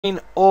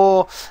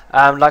or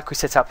like we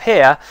set up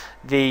here,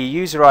 the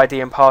user ID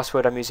and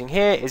password I'm using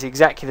here is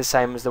exactly the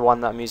same as the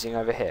one that I'm using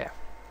over here.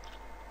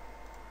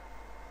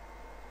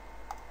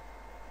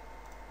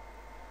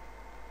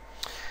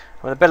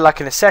 With a bit of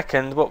luck in a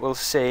second, what we'll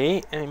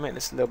see, let me make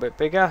this a little bit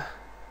bigger,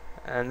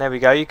 and there we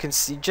go. You can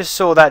see, just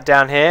saw that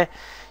down here.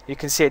 You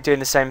can see it doing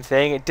the same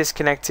thing. It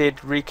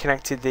disconnected,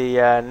 reconnected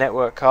the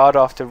network card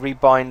after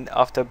binding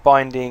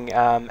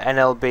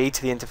NLB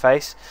to the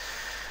interface.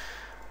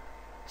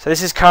 So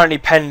this is currently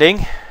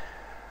pending.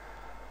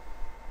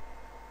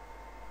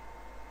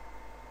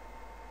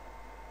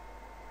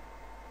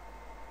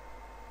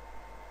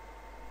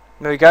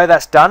 There we go,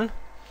 that's done.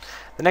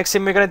 The next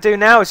thing we're going to do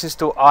now is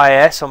install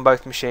IIS on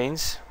both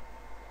machines,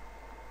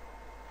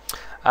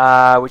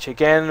 which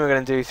again we're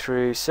going to do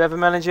through Server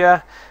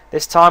Manager.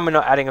 This time we're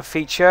not adding a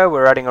feature,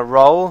 we're adding a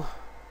role.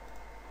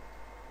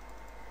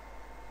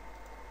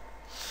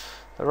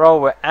 The role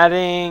we're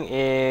adding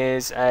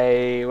is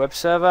a web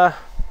server.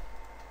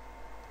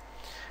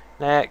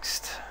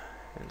 Next,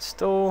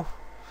 install.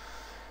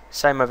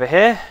 Same over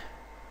here.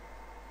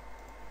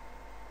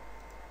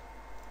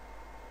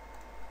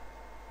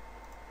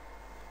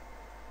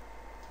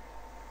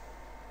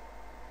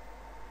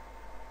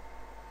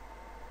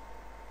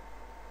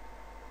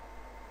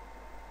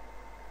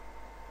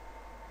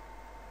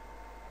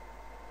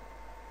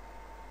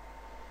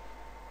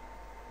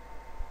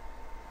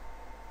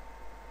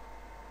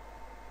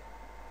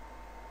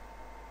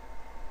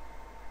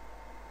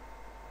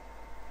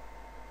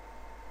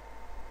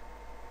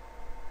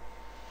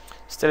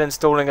 Still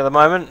installing at the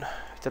moment,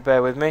 have to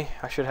bear with me.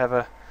 I should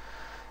have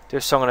do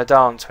a song and a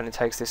dance when it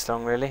takes this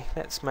long, really.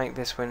 Let's make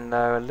this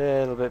window a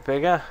little bit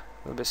bigger, a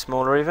little bit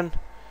smaller even.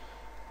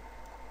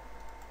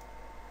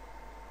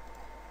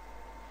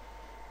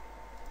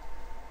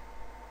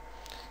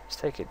 Let's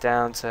take it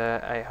down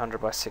to 800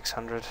 by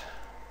 600.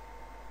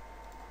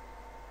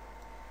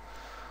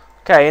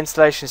 Okay,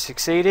 installation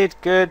succeeded,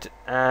 good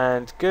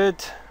and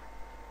good.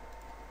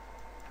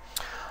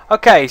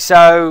 Okay,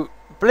 so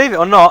believe it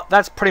or not,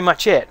 that's pretty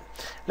much it.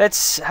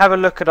 Let's have a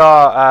look at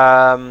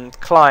our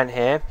client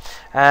here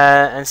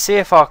and see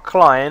if our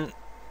client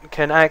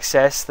can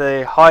access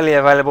the highly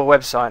available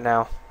website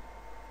now.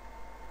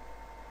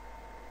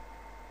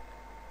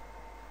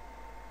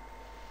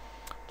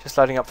 Just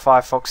loading up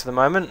Firefox at the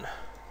moment.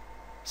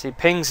 See,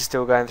 pings are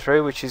still going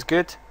through, which is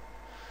good.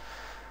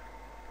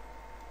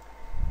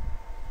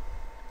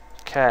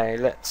 Okay,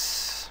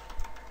 let's...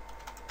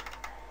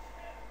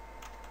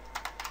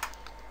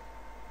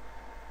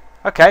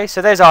 Okay,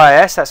 so there's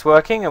IIS, that's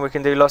working, and we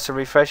can do lots of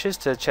refreshes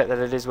to check that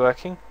it is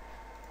working.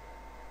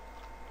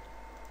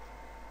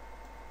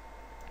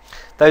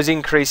 Those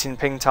increase in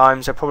ping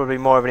times are probably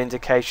more of an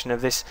indication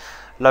of this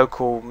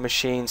local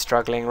machine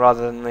struggling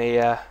rather than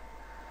the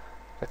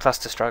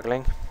cluster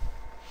struggling.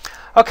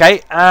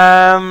 Okay,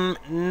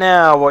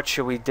 now what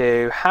should we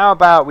do? How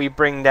about we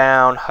bring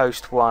down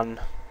host 1?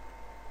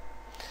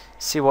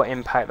 See what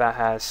impact that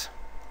has.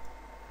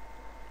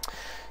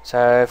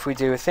 So if we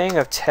do a thing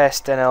of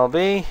test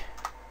NLB,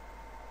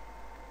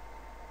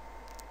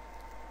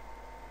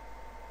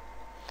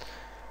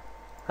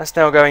 that's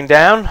now going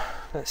down.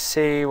 Let's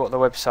see what the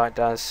website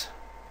does.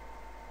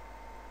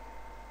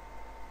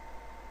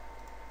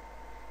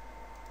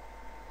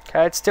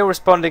 Okay, it's still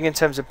responding in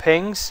terms of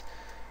pings.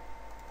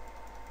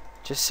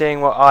 Just seeing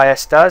what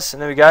IIS does,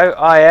 and there we go,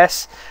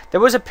 IIS.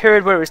 There was a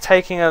period where it was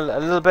taking a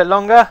little bit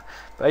longer,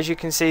 but as you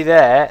can see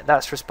there,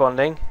 that's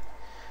responding.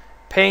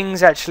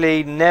 Pings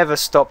actually never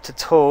stopped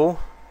at all.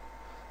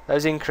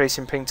 Those increase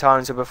in ping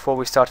times were before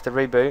we started the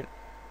reboot.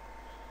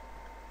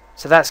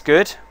 So that's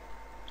good.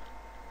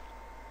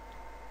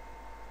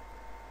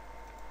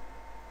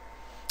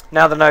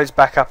 Now the node's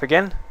back up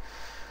again.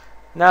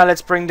 Now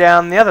let's bring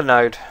down the other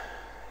node.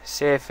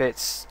 See if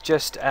it's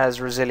just as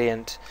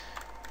resilient.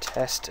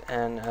 Test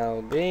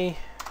NLB.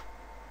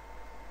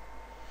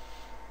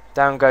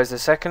 Down goes the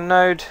second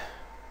node.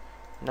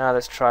 Now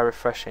let's try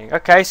refreshing.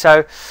 Okay,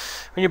 so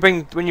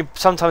when you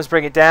sometimes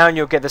bring it down,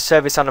 you'll get the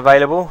service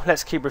unavailable.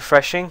 Let's keep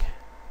refreshing.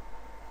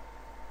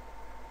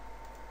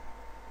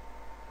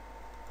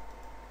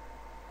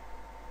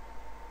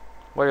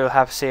 What you'll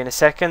have to see in a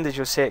second is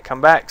you'll see it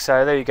come back.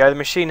 So there you go. The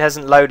machine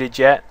hasn't loaded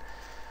yet,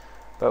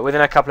 but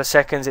within a couple of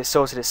seconds it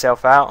sorted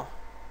itself out.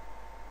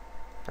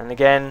 And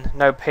again,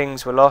 no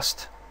pings were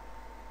lost.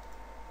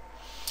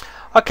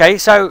 Okay,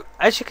 so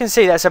as you can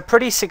see, that's a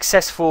pretty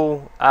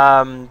successful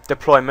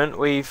deployment.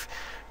 We've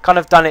kind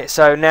of done it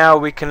so now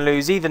we can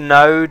lose either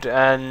node,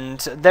 and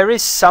there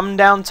is some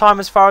downtime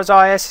as far as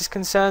IIS is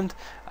concerned,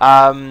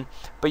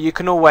 but you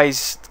can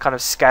always kind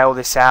of scale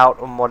this out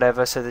on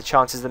whatever, so the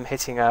chances of them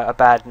hitting a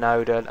bad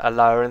node are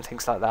lower and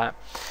things like that.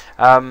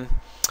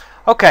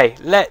 Okay,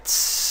 I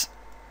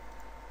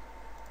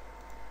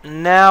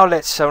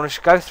want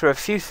to go through a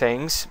few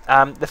things.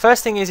 The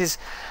first thing is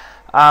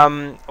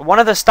one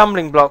of the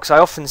stumbling blocks I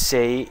often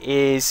see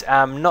is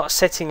not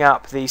setting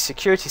up the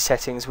security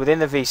settings within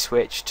the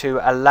vSwitch to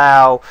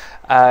allow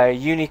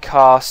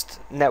unicast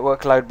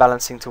network load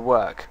balancing to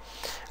work.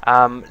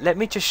 Let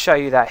me just show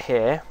you that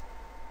here.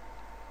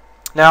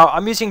 Now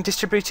I'm using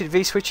distributed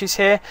vSwitches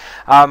here.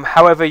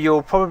 However,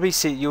 you'll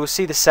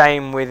see the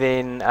same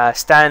within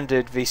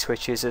standard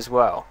vSwitches as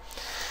well.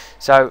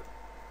 So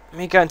let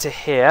me go into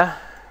here.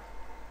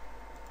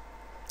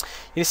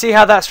 You see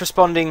how that's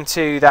responding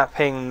to that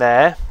ping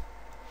there.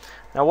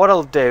 Now what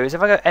I'll do is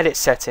if I go edit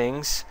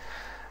settings,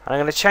 and I'm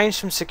going to change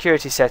some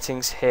security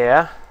settings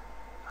here,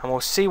 and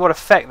we'll see what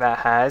effect that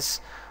has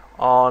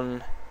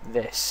on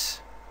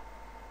this.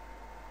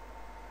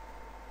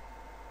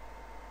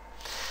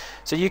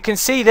 So you can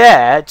see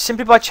there,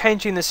 simply by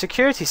changing the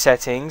security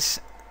settings,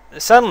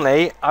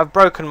 suddenly I've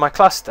broken my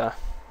cluster.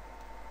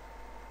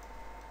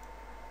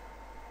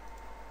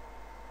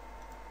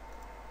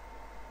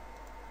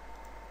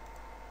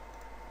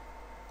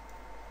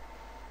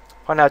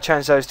 If I now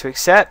change those to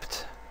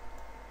accept,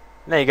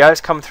 there you go,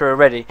 it's come through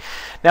already.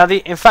 Now,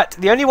 in fact,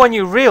 the only one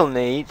you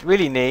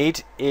really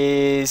need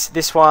is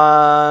this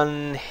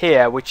one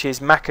here, which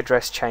is MAC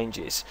address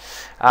changes.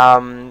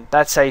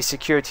 That's a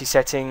security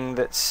setting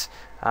that's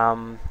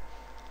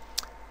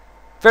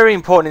very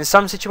important in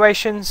some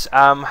situations.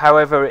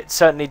 However, it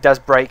certainly does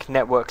break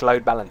network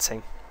load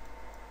balancing.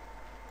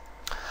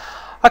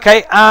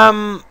 Okay,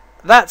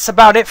 that's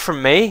about it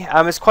from me.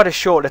 It's quite a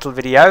short little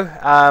video,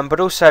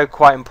 but also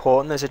quite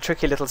important. There's a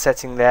tricky little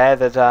setting there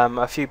that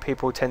a few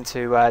people tend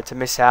to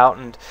miss out,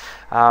 and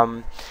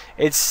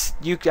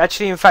you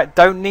actually, in fact,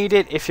 don't need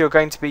it if you're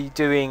going to be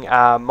doing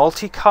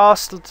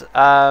multicast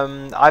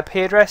IP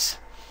address.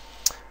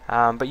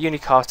 But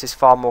unicast is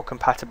far more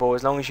compatible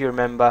as long as you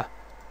remember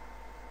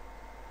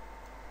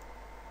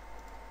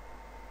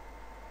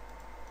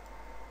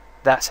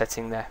that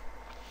setting there.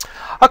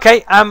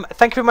 Okay,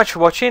 thank you very much for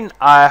watching.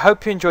 I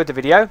hope you enjoyed the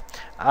video,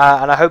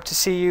 and I hope to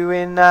see you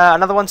in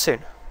another one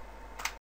soon.